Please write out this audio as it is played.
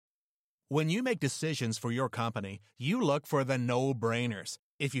When you make decisions for your company, you look for the no-brainers.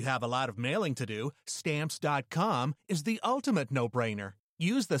 If you have a lot of mailing to do, Stamps.com is the ultimate no-brainer.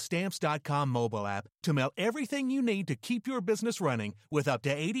 Use the Stamps.com mobile app to mail everything you need to keep your business running with up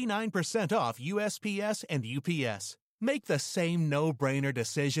to 89% off USPS and UPS. Make the same no-brainer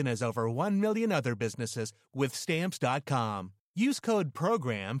decision as over 1 million other businesses with Stamps.com. Use code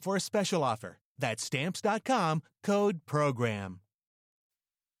PROGRAM for a special offer. That's Stamps.com, code PROGRAM.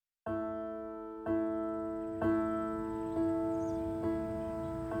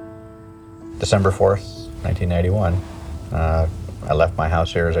 December 4th, 1991. I left my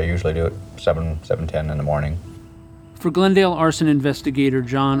house here as I usually do at 7:10 in the morning. For Glendale arson investigator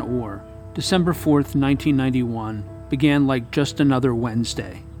John Orr, December 4th, 1991 began like just another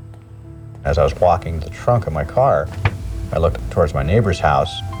Wednesday. As I was walking to the trunk of my car, I looked towards my neighbor's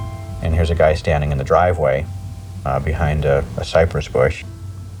house, and here's a guy standing in the driveway behind a cypress bush.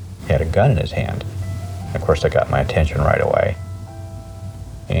 He had a gun in his hand. Of course, that got my attention right away.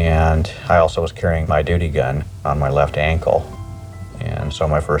 And I also was carrying my duty gun on my left ankle. And so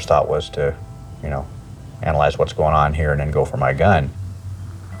my first thought was to, analyze what's going on here and then go for my gun.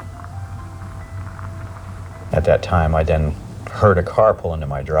 At that time, I then heard a car pull into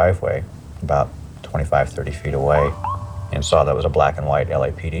my driveway about 25, 30 feet away and saw that was a black and white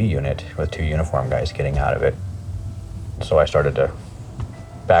LAPD unit with 2 uniformed guys getting out of it. So I started to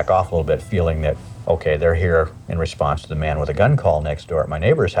back off a little bit, feeling that, okay, they're here in response to the man with a gun call next door at my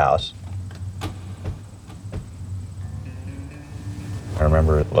neighbor's house. I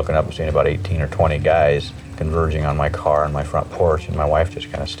remember looking up and seeing about 18 or 20 guys converging on my car on my front porch, and my wife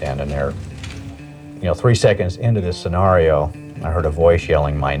just kind of standing there. 3 seconds into this scenario, I heard a voice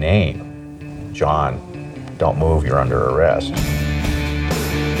yelling my name. John, don't move, you're under arrest.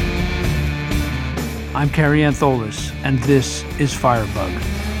 I'm Carrie Antholis, and this is Firebug.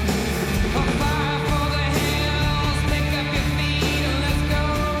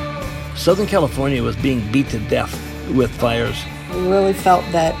 Southern California was being beat to death with fires. We really felt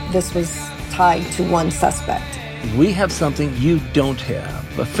that this was tied to one suspect. We have something you don't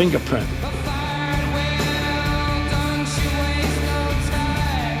have, a fingerprint.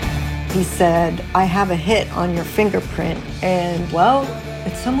 He said, I have a hit on your fingerprint, and, well,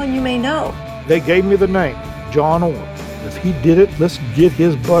 it's someone you may know. They gave me the name, John Orr. If he did it, let's get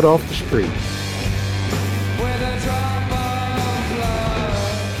his butt off the street.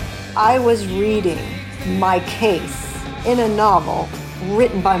 I was reading my case in a novel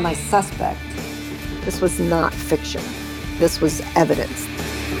written by my suspect. This was not fiction. This was evidence.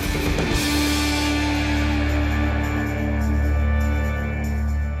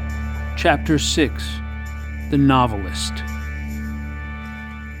 Chapter 6, The Novelist.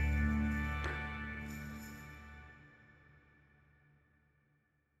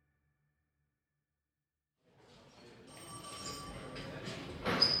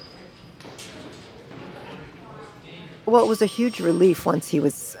 Well, it was a huge relief once he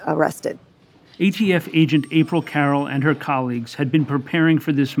was arrested. ATF agent April Carroll and her colleagues had been preparing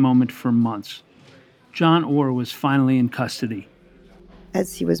for this moment for months. John Orr was finally in custody.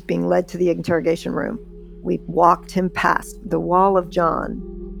 As he was being led to the interrogation room, we walked him past the wall of John,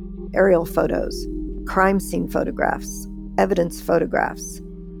 aerial photos, crime scene photographs, evidence photographs,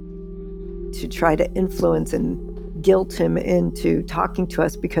 to try to influence and guilt him into talking to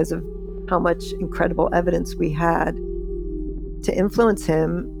us because of how much incredible evidence we had, to influence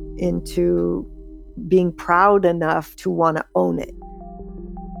him into being proud enough to want to own it.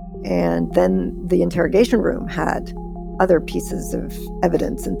 And then the interrogation room had other pieces of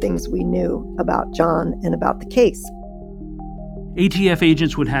evidence and things we knew about John and about the case. ATF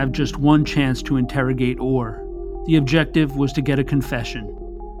agents would have just one chance to interrogate Orr. The objective was to get a confession.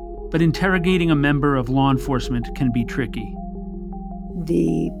 But interrogating a member of law enforcement can be tricky.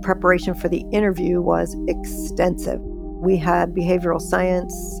 The preparation for the interview was extensive. We had behavioral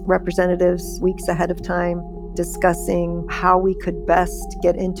science representatives weeks ahead of time discussing how we could best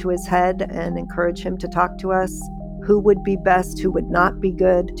get into his head and encourage him to talk to us, who would be best, who would not be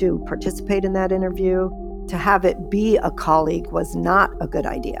good to participate in that interview. To have it be a colleague was not a good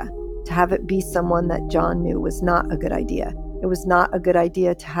idea. To have it be someone that John knew was not a good idea. It was not a good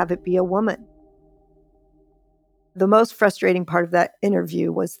idea to have it be a woman. The most frustrating part of that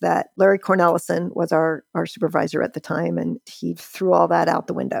interview was that Larry Cornelison was our supervisor at the time, and he threw all that out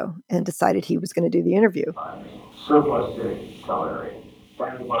the window and decided he was going to do the interview. Surplus city, tell Larry.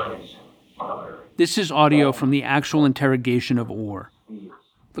 Find parties, tell Larry. This is audio from the actual interrogation of Orr.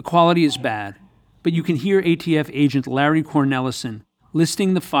 The quality is bad, but you can hear ATF agent Larry Cornelison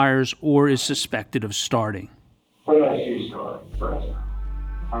listing the fires Orr is suspected of starting. What did I see starting, President?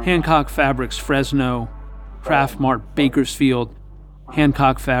 Hancock Fabrics Fresno, Kraft Mart Bakersfield,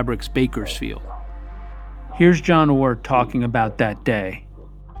 Hancock Fabrics Bakersfield. Here's John Orr talking about that day.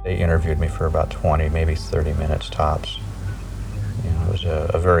 They interviewed me for about 20, maybe 30 minutes tops. It was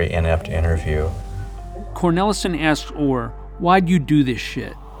a very inept interview. Cornelison asks Orr, why'd you do this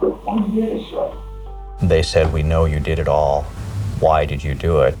shit? They said, we know you did it all. Why did you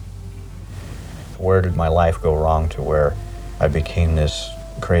do it? Where did my life go wrong to where I became this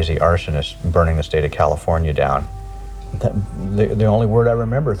crazy arsonist burning the state of California down? The only word I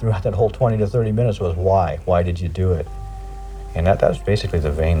remember throughout that whole 20 to 30 minutes was why. Why did you do it? And that was basically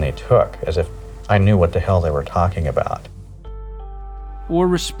the vein they took, as if I knew what the hell they were talking about. Orr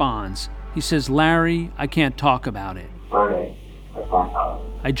responds. He says, Larry, I can't talk about it.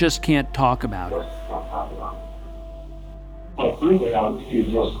 I just can't talk about it.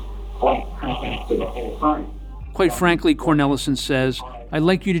 Quite frankly, Cornelison says, I'd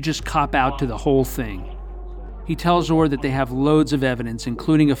like you to just cop out to the whole thing. He tells Orr that they have loads of evidence,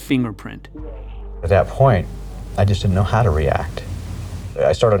 including a fingerprint. At that point, I just didn't know how to react.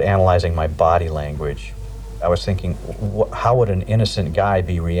 I started analyzing my body language. I was thinking, how would an innocent guy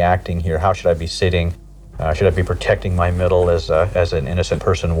be reacting here? How should I be sitting? Should I be protecting my middle as an innocent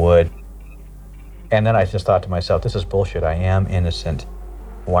person would? And then I just thought to myself, this is bullshit. I am innocent.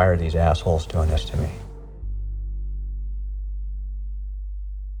 Why are these assholes doing this to me?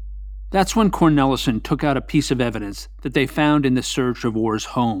 That's when Cornelison took out a piece of evidence that they found in the search of Orr's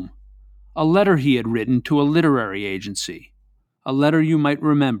home. A letter he had written to a literary agency. A letter you might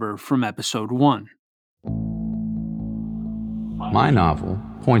remember from episode 1. My novel,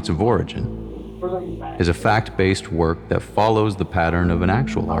 Points of Origin, is a fact-based work that follows the pattern of an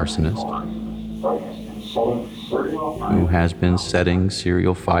actual arsonist who has been setting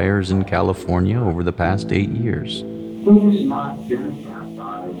serial fires in California over the past 8 years.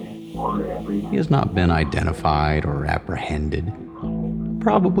 He has not been identified or apprehended.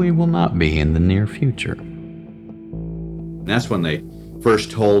 Probably will not be in the near future. That's when they first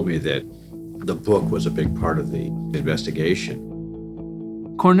told me that the book was a big part of the investigation.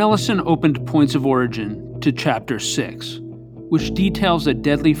 Cornelison opened Points of Origin to Chapter 6, which details a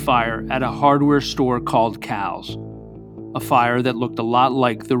deadly fire at a hardware store called Cal's, a fire that looked a lot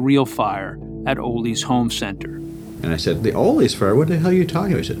like the real fire at Ole's home center. And I said, the Ole's fire, what the hell are you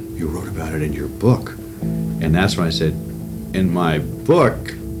talking about? He said, you wrote about it in your book. And that's when I said, in my book?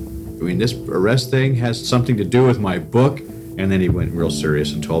 I mean, this arrest thing has something to do with my book? And then he went real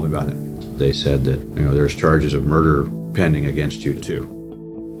serious and told me about it. They said that, there's charges of murder pending against you too.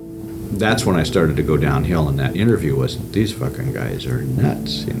 That's when I started to go downhill in that interview was, these fucking guys are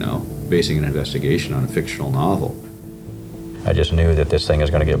nuts, basing an investigation on a fictional novel. I just knew that this thing is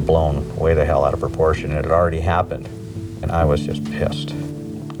going to get blown way the hell out of proportion, and it had already happened. And I was just pissed.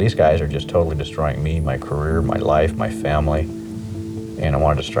 These guys are just totally destroying me, my career, my life, my family. And I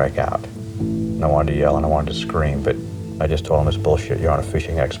wanted to strike out. And I wanted to yell and I wanted to scream, but I just told them it's bullshit. You're on a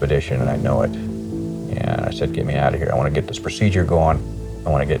fishing expedition and I know it. And I said, get me out of here. I want to get this procedure going. I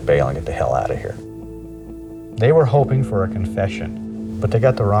want to get bail and get the hell out of here. They were hoping for a confession, but they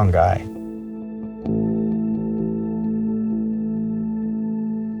got the wrong guy.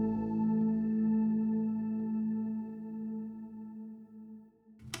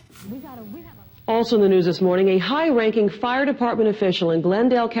 Also in the news this morning, a high-ranking fire department official in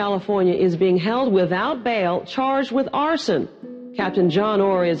Glendale, California is being held without bail, charged with arson. Captain John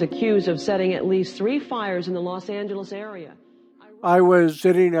Orr is accused of setting at least 3 fires in the Los Angeles area. I was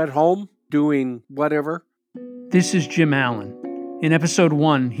sitting at home doing whatever. This is Jim Allen. In episode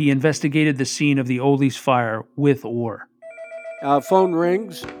 1, he investigated the scene of the Ole's fire with Orr. Phone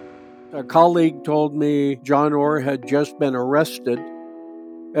rings. A colleague told me John Orr had just been arrested.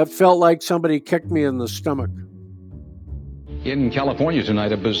 It felt like somebody kicked me in the stomach. In California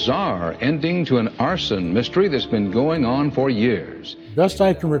tonight, a bizarre ending to an arson mystery that's been going on for years. Best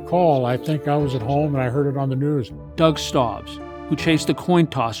I can recall, I think I was at home and I heard it on the news. Doug Staubs, who chased a coin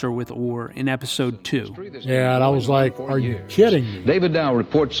tosser with Orr in episode 2. Yeah, and I was like, are you kidding me? David Dow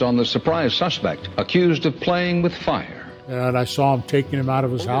reports on the surprise suspect accused of playing with fire. And I saw him taking him out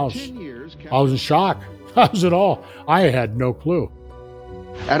of his house. I was in shock. That was it all. I had no clue.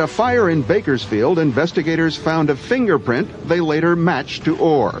 At a fire in Bakersfield, investigators found a fingerprint they later matched to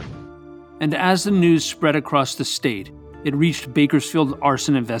Orr. And as the news spread across the state, it reached Bakersfield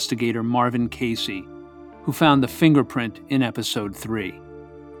arson investigator Marvin Casey, who found the fingerprint in episode 3.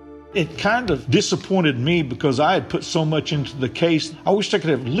 It kind of disappointed me because I had put so much into the case. I wish I could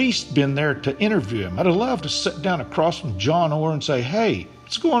have at least been there to interview him. I'd have loved to sit down across from John Orr and say, hey,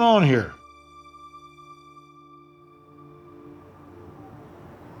 what's going on here?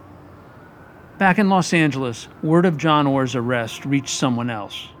 Back in Los Angeles, word of John Orr's arrest reached someone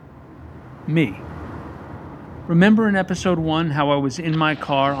else. Me. Remember in episode 1 how I was in my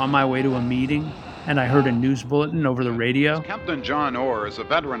car on my way to a meeting and I heard a news bulletin over the radio? Captain John Orr is a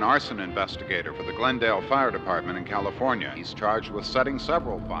veteran arson investigator for the Glendale Fire Department in California. He's charged with setting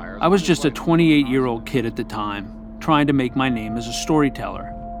several fires. I was just a 28-year-old kid at the time, trying to make my name as a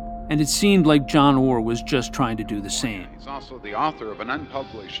storyteller. And it seemed like John Orr was just trying to do the same. He's also the author of an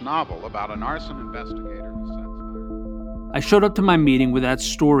unpublished novel about an arson investigator who sets fire. I showed up to my meeting with that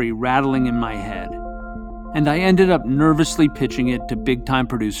story rattling in my head, and I ended up nervously pitching it to big-time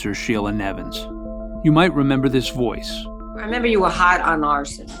producer Sheila Nevins. You might remember this voice. I remember you were hot on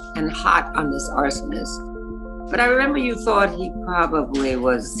arson and hot on this arsonist, but I remember you thought he probably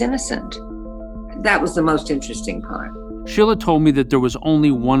was innocent. That was the most interesting part. Sheila told me that there was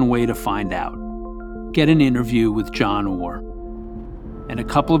only one way to find out. Get an interview with John Orr. And a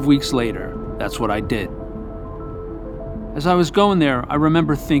couple of weeks later, that's what I did. As I was going there, I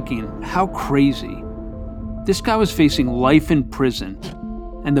remember thinking, how crazy. This guy was facing life in prison,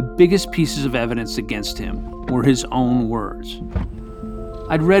 and the biggest pieces of evidence against him were his own words.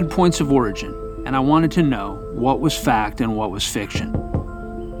 I'd read Points of Origin, and I wanted to know what was fact and what was fiction.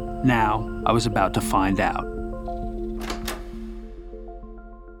 Now, I was about to find out.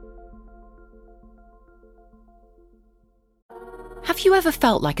 Have you ever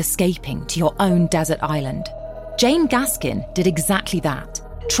felt like escaping to your own desert island? Jane Gaskin did exactly that,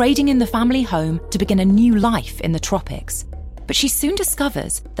 trading in the family home to begin a new life in the tropics. But she soon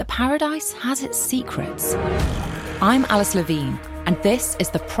discovers that paradise has its secrets. I'm Alice Levine, and this is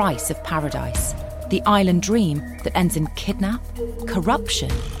The Price of Paradise, the island dream that ends in kidnap,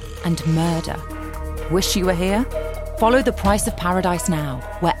 corruption, and murder. Wish you were here? Follow The Price of Paradise now,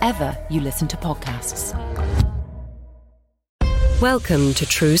 wherever you listen to podcasts. Welcome to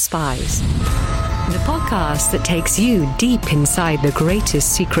True Spies, the podcast that takes you deep inside the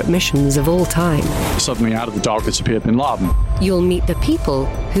greatest secret missions of all time. Suddenly out of the darkness appeared Bin Laden. You'll meet the people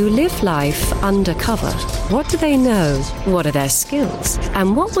who live life undercover. What do they know? What are their skills?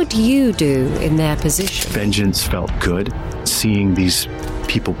 And what would you do in their position? Vengeance felt good. Seeing these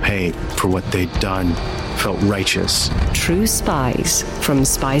people pay for what they'd done felt righteous. True Spies from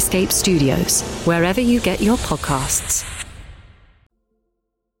Spyscape Studios, wherever you get your podcasts.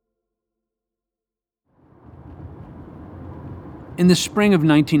 In the spring of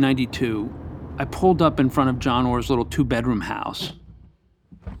 1992, I pulled up in front of John Orr's little 2-bedroom house.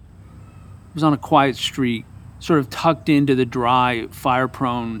 It was on a quiet street, sort of tucked into the dry,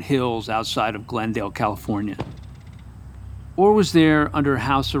 fire-prone hills outside of Glendale, California. Orr was there under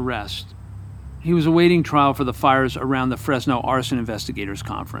house arrest. He was awaiting trial for the fires around the Fresno Arson Investigators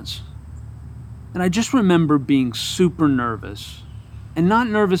Conference. And I just remember being super nervous. And not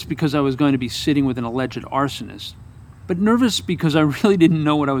nervous because I was going to be sitting with an alleged arsonist, but nervous because I really didn't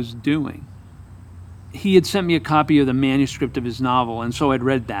know what I was doing. He had sent me a copy of the manuscript of his novel, and so I'd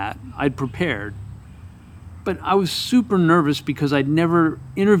read that. I'd prepared. But I was super nervous because I'd never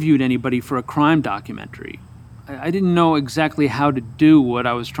interviewed anybody for a crime documentary. I didn't know exactly how to do what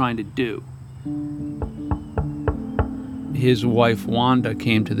I was trying to do. His wife, Wanda,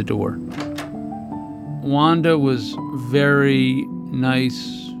 came to the door. Wanda was very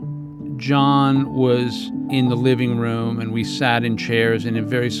nice. John was in the living room, and we sat in chairs in a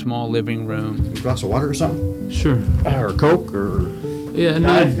very small living room. A glass of water or something? Sure. Or Coke, or... Yeah,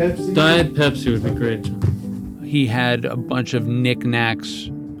 Diet Pepsi? Diet Pepsi would be great. He had a bunch of knickknacks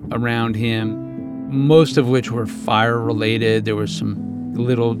around him, most of which were fire-related. There were some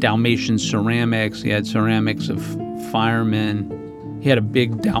little Dalmatian ceramics. He had ceramics of firemen. He had a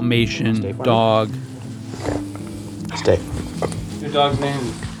big Dalmatian dog. Stay. Your dog's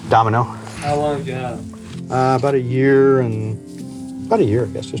name? Domino. How long did you have him? About a year, I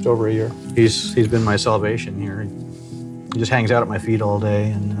guess, just over a year. He's been my salvation here. He just hangs out at my feet all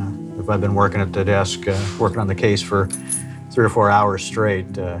day, and if I've been working at the desk, working on the case for 3 or 4 hours straight,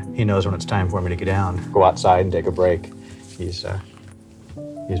 he knows when it's time for me to get down, go outside and take a break. He's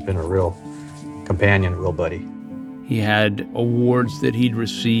been a real companion, a real buddy. He had awards that he'd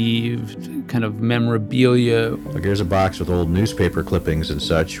received, kind of memorabilia. Like here's a box with old newspaper clippings and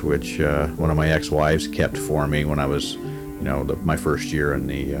such, which one of my ex-wives kept for me when I was, my first year in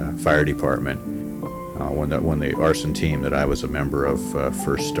the fire department, when the arson team that I was a member of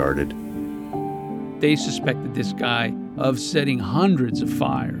first started. They suspected this guy of setting hundreds of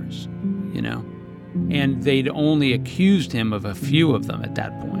fires, and they'd only accused him of a few of them at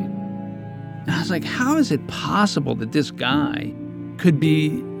that point. And I was like, how is it possible that this guy could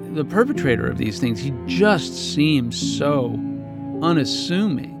be the perpetrator of these things? He just seems so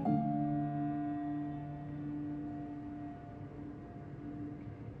unassuming.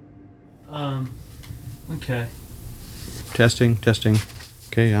 Okay. Testing.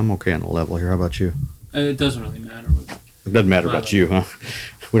 Okay, I'm okay on the level here. How about you? It doesn't really matter. It doesn't matter about you, huh?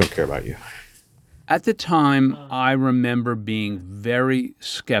 We don't care about you. At the time, I remember being very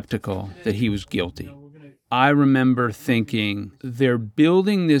skeptical that he was guilty. I remember thinking they're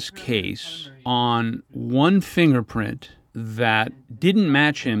building this case on one fingerprint that didn't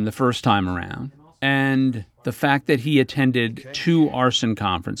match him the first time around, and the fact that he attended 2 arson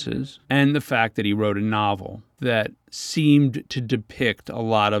conferences, and the fact that he wrote a novel that seemed to depict a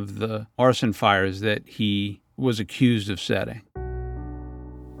lot of the arson fires that he was accused of setting.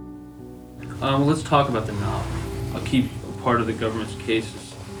 Well, let's talk about the novel. A key part of the government's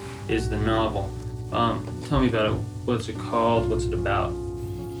case is the novel. Tell me about it. What's it called? What's it about?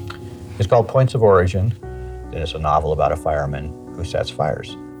 It's called Points of Origin, and it's a novel about a fireman who sets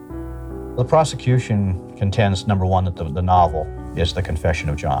fires. The prosecution contends, number one, that the novel is the confession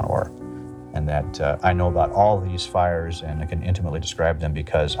of John Orr, and that I know about all these fires and I can intimately describe them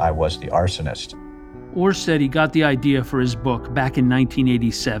because I was the arsonist. Orr said he got the idea for his book back in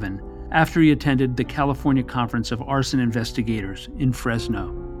 1987, after he attended the California Conference of Arson Investigators in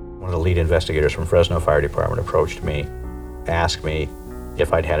Fresno. One of the lead investigators from Fresno Fire Department approached me, asked me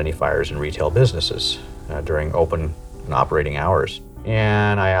if I'd had any fires in retail businesses during open and operating hours.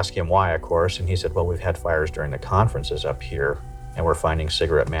 And I asked him why, of course, and he said, well, we've had fires during the conferences up here, and we're finding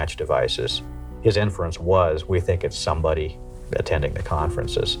cigarette match devices. His inference was, we think it's somebody attending the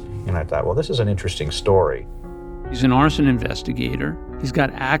conferences. And I thought, well, this is an interesting story. He's an arson investigator. He's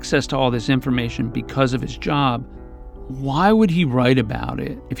got access to all this information because of his job. Why would he write about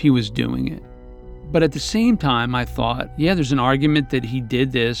it if he was doing it? But at the same time, I thought, yeah, there's an argument that he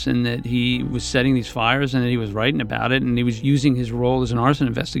did this and that he was setting these fires and that he was writing about it and he was using his role as an arson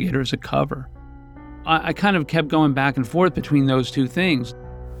investigator as a cover. I kind of kept going back and forth between those two things.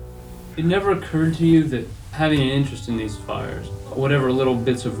 It never occurred to you that having an interest in these fires, whatever little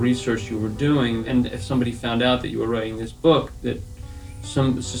bits of research you were doing, and if somebody found out that you were writing this book, that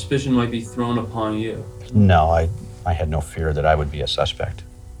some suspicion might be thrown upon you? No, I had no fear that I would be a suspect,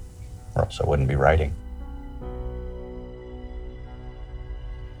 or else I wouldn't be writing.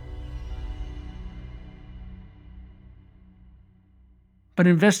 But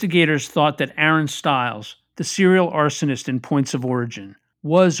investigators thought that Aaron Stiles, the serial arsonist in Points of Origin,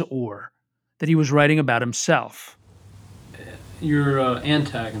 was Orr, that he was writing about himself. Your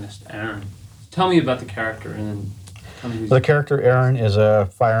antagonist, Aaron. Tell me about the character and then tell me who's... The character, Aaron, is a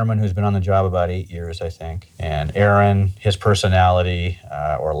fireman who's been on the job about 8 years, I think. And Aaron, his personality,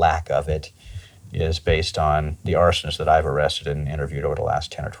 or lack of it, is based on the arsonists that I've arrested and interviewed over the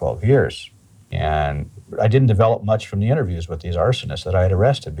last 10 or 12 years. And I didn't develop much from the interviews with these arsonists that I had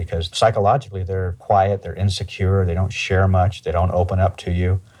arrested because psychologically they're quiet, they're insecure, they don't share much, they don't open up to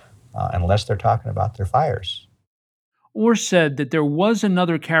you unless they're talking about their fires. Orr said that there was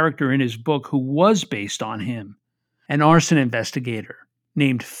another character in his book who was based on him, an arson investigator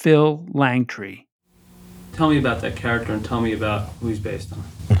named Phil Langtree. Tell me about that character and tell me about who he's based on.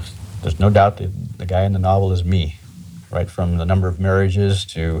 There's no doubt that the guy in the novel is me, right from the number of marriages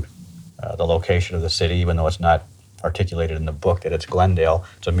to the location of the city, even though it's not articulated in the book that it's Glendale.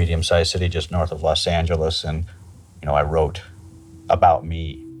 It's a medium-sized city just north of Los Angeles, and, I wrote about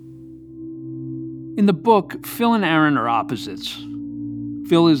me. In the book, Phil and Aaron are opposites.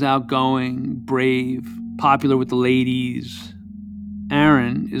 Phil is outgoing, brave, popular with the ladies.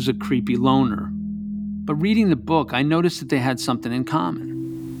 Aaron is a creepy loner. But reading the book, I noticed that they had something in common.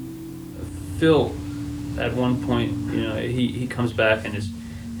 Phil, at one point, he comes back and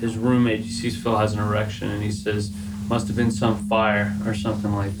his roommate, he sees Phil has an erection and he says, must have been some fire or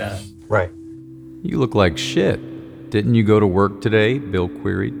something like that. Right. You look like shit. Didn't you go to work today? Bill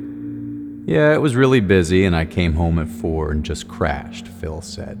queried. Yeah, it was really busy and I came home at 4 and just crashed, Phil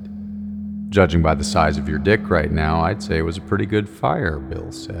said. Judging by the size of your dick right now, I'd say it was a pretty good fire,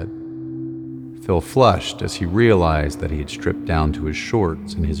 Bill said. Phil flushed as he realized that he had stripped down to his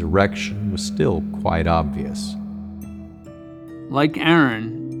shorts and his erection was still quite obvious. Like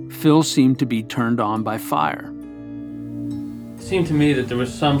Aaron, Phil seemed to be turned on by fire. It seemed to me that there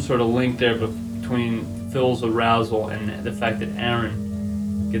was some sort of link there between Phil's arousal and the fact that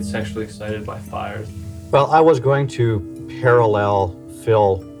Aaron gets sexually excited by fires. Well, I was going to parallel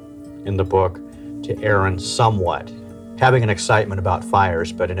Phil in the book to Aaron somewhat, having an excitement about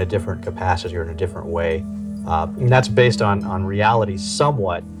fires, but in a different capacity or in a different way. And that's based on reality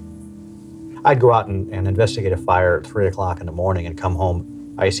somewhat. I'd go out and investigate a fire at 3 o'clock in the morning and come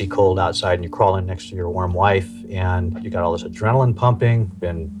home icy cold outside, and you crawl in next to your warm wife, and you got all this adrenaline pumping,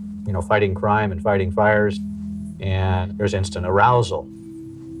 been, fighting crime and fighting fires, and there's instant arousal.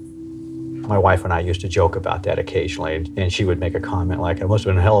 My wife and I used to joke about that occasionally, and she would make a comment like, it must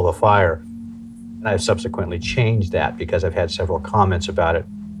have been a hell of a fire. And I've subsequently changed that because I've had several comments about it,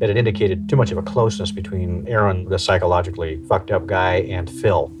 that it indicated too much of a closeness between Aaron, the psychologically fucked up guy, and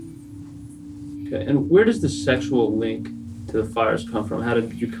Phil. Okay, and where does the sexual link to the fires come from? How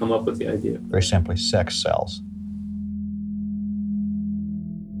did you come up with the idea? Very simply, sex sells.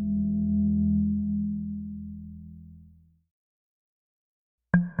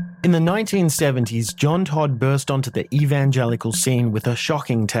 In the 1970s, John Todd burst onto the evangelical scene with a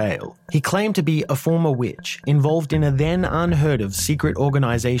shocking tale. He claimed to be a former witch, involved in a then unheard of secret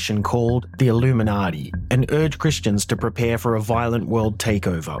organization called the Illuminati, and urged Christians to prepare for a violent world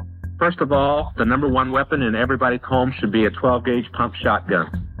takeover. First of all, the number one weapon in everybody's home should be a 12-gauge pump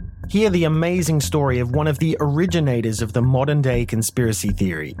shotgun. Hear the amazing story of one of the originators of the modern-day conspiracy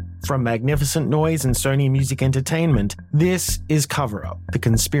theory. From Magnificent Noise and Sony Music Entertainment, this is Cover Up, the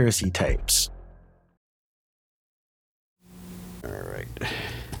conspiracy tapes. All right.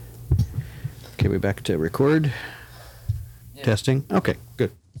 Okay, we back to record. Yeah. Testing. Okay,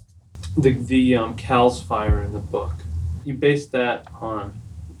 good. The Cal's fire in the book. You based that on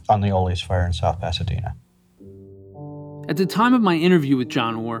the Ole's fire in South Pasadena. At the time of my interview with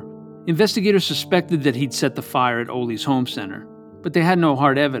John Orr, investigators suspected that he'd set the fire at Ole's home center, but they had no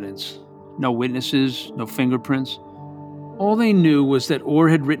hard evidence. No witnesses, no fingerprints. All they knew was that Orr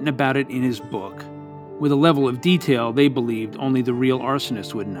had written about it in his book, with a level of detail they believed only the real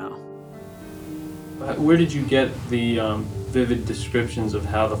arsonist would know. Where did you get the vivid descriptions of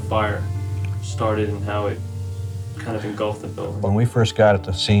how the fire started and how it kind of engulfed the building? When we first got at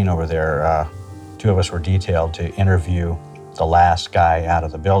the scene over there, two of us were detailed to interview the last guy out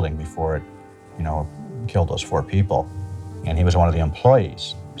of the building before it, killed those 4 people. And he was one of the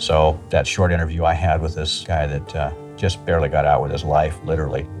employees. So that short interview I had with this guy that just barely got out with his life,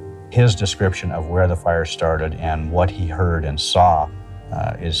 literally, his description of where the fire started and what he heard and saw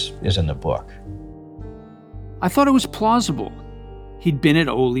is in the book. I thought it was plausible. He'd been at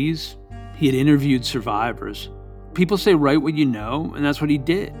Ole's. He had interviewed survivors. People say write what you know, and that's what he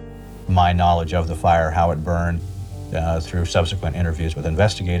did. My knowledge of the fire, how it burned, through subsequent interviews with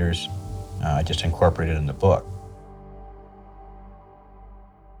investigators, I just incorporated in the book.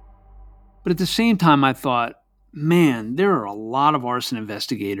 But at the same time, I thought, man, there are a lot of arson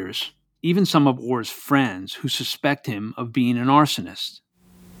investigators, even some of Orr's friends, who suspect him of being an arsonist.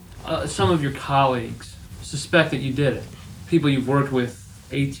 Some of your colleagues suspect that you did it. People you've worked with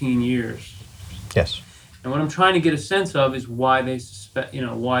 18 years. Yes. And what I'm trying to get a sense of is why they suspect,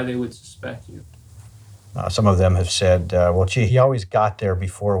 why they would suspect you. Some of them have said, well, gee, he always got there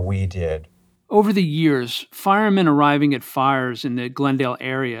before we did. Over the years, firemen arriving at fires in the Glendale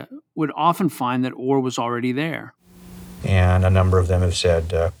area would often find that Orr was already there. And a number of them have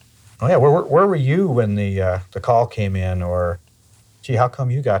said, oh yeah, where were you when the call came in? Or, gee, how come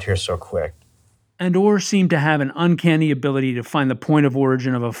you got here so quick? And Orr seemed to have an uncanny ability to find the point of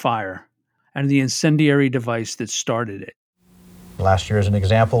origin of a fire and the incendiary device that started it. Last year, as an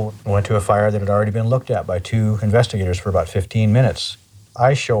example, I went to a fire that had already been looked at by 2 investigators for about 15 minutes.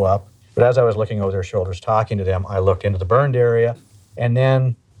 I show up, but as I was looking over their shoulders talking to them, I looked into the burned area, and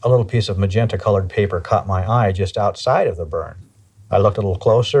then a little piece of magenta-colored paper caught my eye just outside of the burn. I looked a little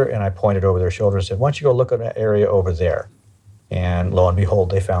closer, and I pointed over their shoulders and said, why don't you go look at that area over there? And lo and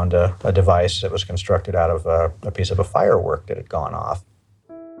behold, they found a device that was constructed out of a piece of a firework that had gone off.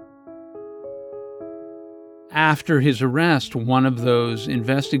 After his arrest, one of those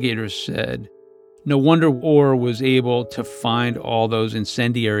investigators said, no wonder Orr was able to find all those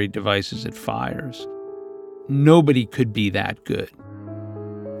incendiary devices at fires. Nobody could be that good.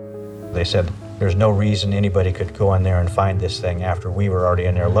 They said there's no reason anybody could go in there and find this thing after we were already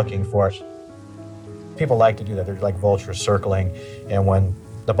in there looking for it. People like to do that. They're like vultures circling, and when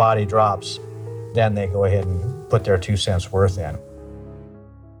the body drops, then they go ahead and put their 2 cents worth in.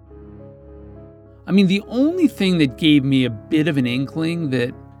 I mean, the only thing that gave me a bit of an inkling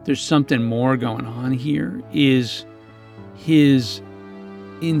that there's something more going on here is his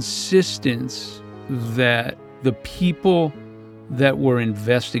insistence that the people that were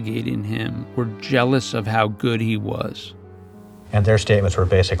investigating him were jealous of how good he was. And their statements were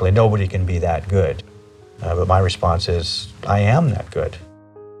basically, nobody can be that good. But my response is, I am that good.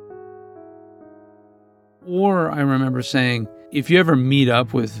 Or I remember saying, if you ever meet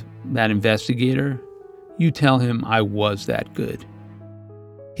up with that investigator, you tell him I was that good.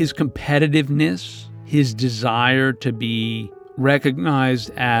 His competitiveness, his desire to be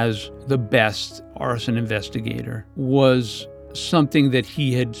recognized as the best arson investigator was something that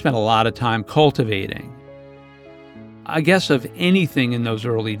he had spent a lot of time cultivating. I guess of anything in those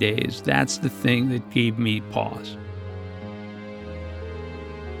early days, that's the thing that gave me pause.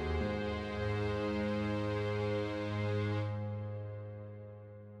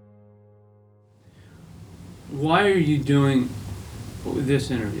 Why are you doing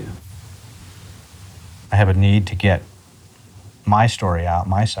this interview? I have a need to get my story out,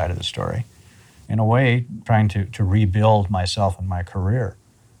 my side of the story. In a way, trying to rebuild myself and my career.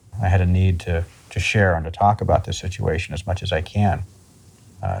 I had a need to share and to talk about this situation as much as I can.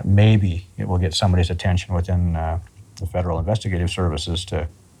 Maybe it will get somebody's attention within the Federal Investigative Services to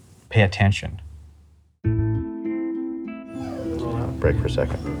pay attention. Break for a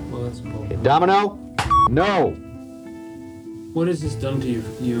second. Well, that's cool. Okay, Domino? No! What has this done to you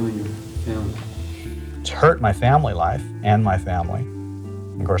and your family? It's hurt my family life and my family.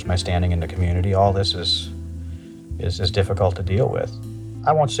 Of course, my standing in the community. All this is difficult to deal with.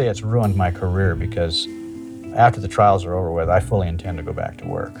 I won't say it's ruined my career because after the trials are over with, I fully intend to go back to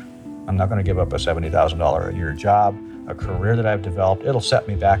work. I'm not going to give up a $70,000 a year job, a career that I've developed. It'll set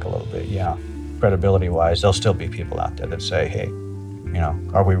me back a little bit, yeah. Credibility-wise, there'll still be people out there that say, hey,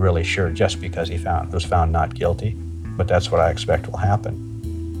 are we really sure just because he was found not guilty? But that's what I expect will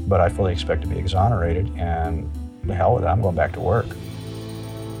happen. But I fully expect to be exonerated, and the hell with it, I'm going back to work.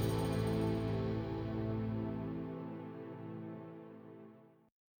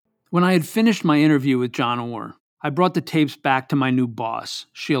 When I had finished my interview with John Orr, I brought the tapes back to my new boss,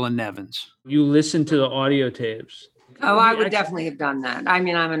 Sheila Nevins. You listened to the audio tapes. Oh, I would definitely have done that. I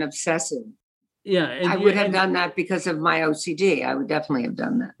mean, I'm an obsessive. Yeah. I would have done that because of my OCD. I would definitely have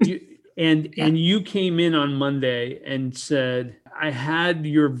done that. And you came in on Monday and said, I had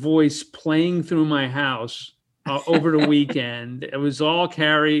your voice playing through my house over the weekend. It was all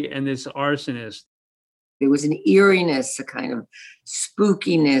Carrie and this arsonist. There was an eeriness, a kind of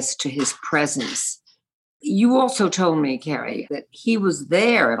spookiness to his presence. You also told me, Carrie, that he was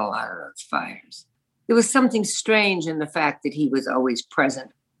there at a lot of those fires. There was something strange in the fact that he was always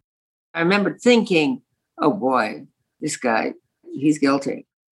present. I remember thinking, oh boy, this guy, he's guilty.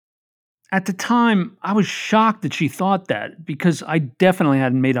 At the time, I was shocked that she thought that because I definitely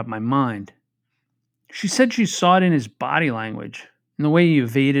hadn't made up my mind. She said she saw it in his body language, in the way he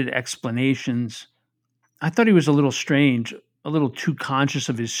evaded explanations. I thought he was a little strange, a little too conscious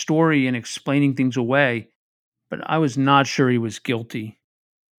of his story and explaining things away, but I was not sure he was guilty.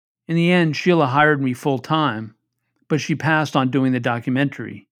 In the end, Sheila hired me full-time, but she passed on doing the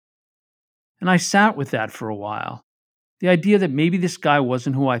documentary. And I sat with that for a while. The idea that maybe this guy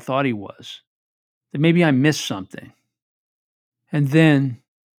wasn't who I thought he was, that maybe I missed something. And then,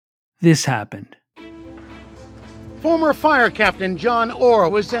 this happened. Former fire captain John Orr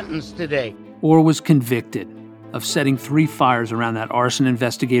was sentenced today. Orr was convicted of setting 3 fires around that arson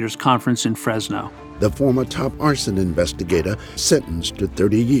investigators conference in Fresno. The former top arson investigator sentenced to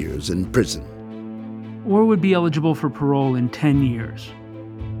 30 years in prison. Orr would be eligible for parole in 10 years.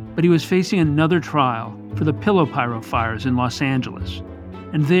 But he was facing another trial for the Pillow Pyro fires in Los Angeles.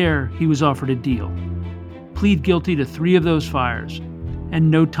 And there, he was offered a deal. Plead guilty to 3 of those fires, and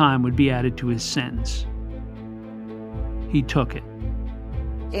no time would be added to his sentence. He took it.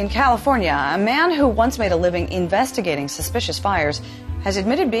 In California, a man who once made a living investigating suspicious fires has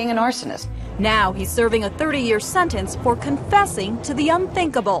admitted being an arsonist. Now he's serving a 30-year sentence for confessing to the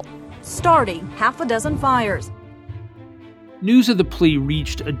unthinkable, starting half a dozen fires. News of the plea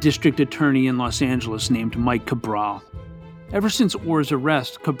reached a district attorney in Los Angeles named Mike Cabral. Ever since Orr's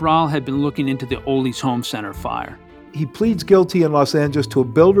arrest, Cabral had been looking into the Ole's Home Center fire. He pleads guilty in Los Angeles to a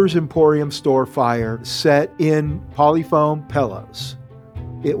Builder's Emporium store fire set in polyfoam pillows.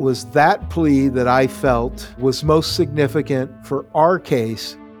 It was that plea that I felt was most significant for our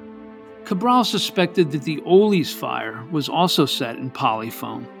case. Cabral suspected that the Ole's fire was also set in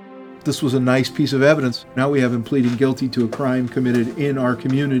polyfoam. This was a nice piece of evidence. Now we have him pleading guilty to a crime committed in our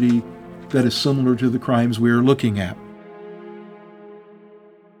community that is similar to the crimes we are looking at.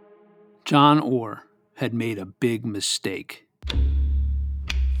 John Orr had made a big mistake.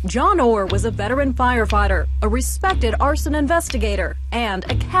 John Orr was a veteran firefighter, a respected arson investigator, and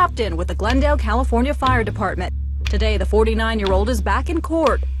a captain with the Glendale, California Fire Department. Today, the 49-year-old is back in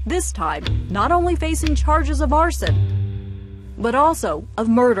court, this time not only facing charges of arson, but also of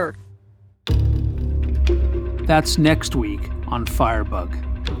murder. That's next week on Firebug.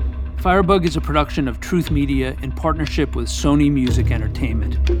 Firebug is a production of Truth Media in partnership with Sony Music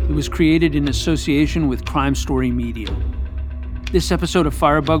Entertainment. It was created in association with Crime Story Media. This episode of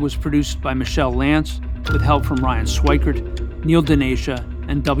Firebug was produced by Michelle Lance with help from Ryan Swikert, Neil Denacia,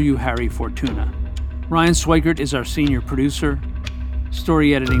 and W. Harry Fortuna. Ryan Swikert is our senior producer.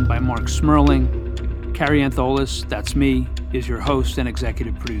 Story editing by Mark Smerling. Carrie Antholis, that's me, is your host and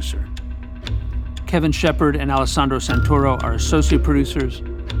executive producer. Kevin Shepard and Alessandro Santoro are associate producers.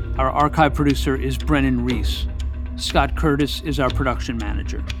 Our archive producer is Brennan Reese. Scott Curtis is our production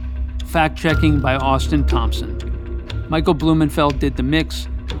manager. Fact-checking by Austin Thompson. Michael Blumenfeld did the mix.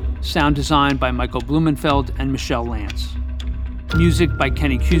 Sound design by Michael Blumenfeld and Michelle Lance. Music by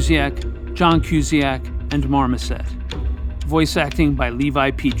Kenny Kusiak, John Kusiak, and Marmoset. Voice acting by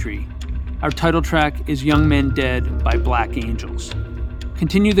Levi Petrie. Our title track is Young Men Dead by Black Angels.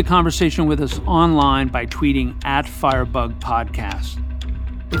 Continue the conversation with us online by tweeting @FirebugPodcast.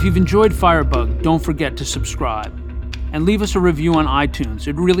 If you've enjoyed Firebug, don't forget to subscribe and leave us a review on iTunes.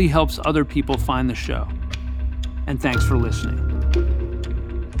 It really helps other people find the show. And thanks for listening.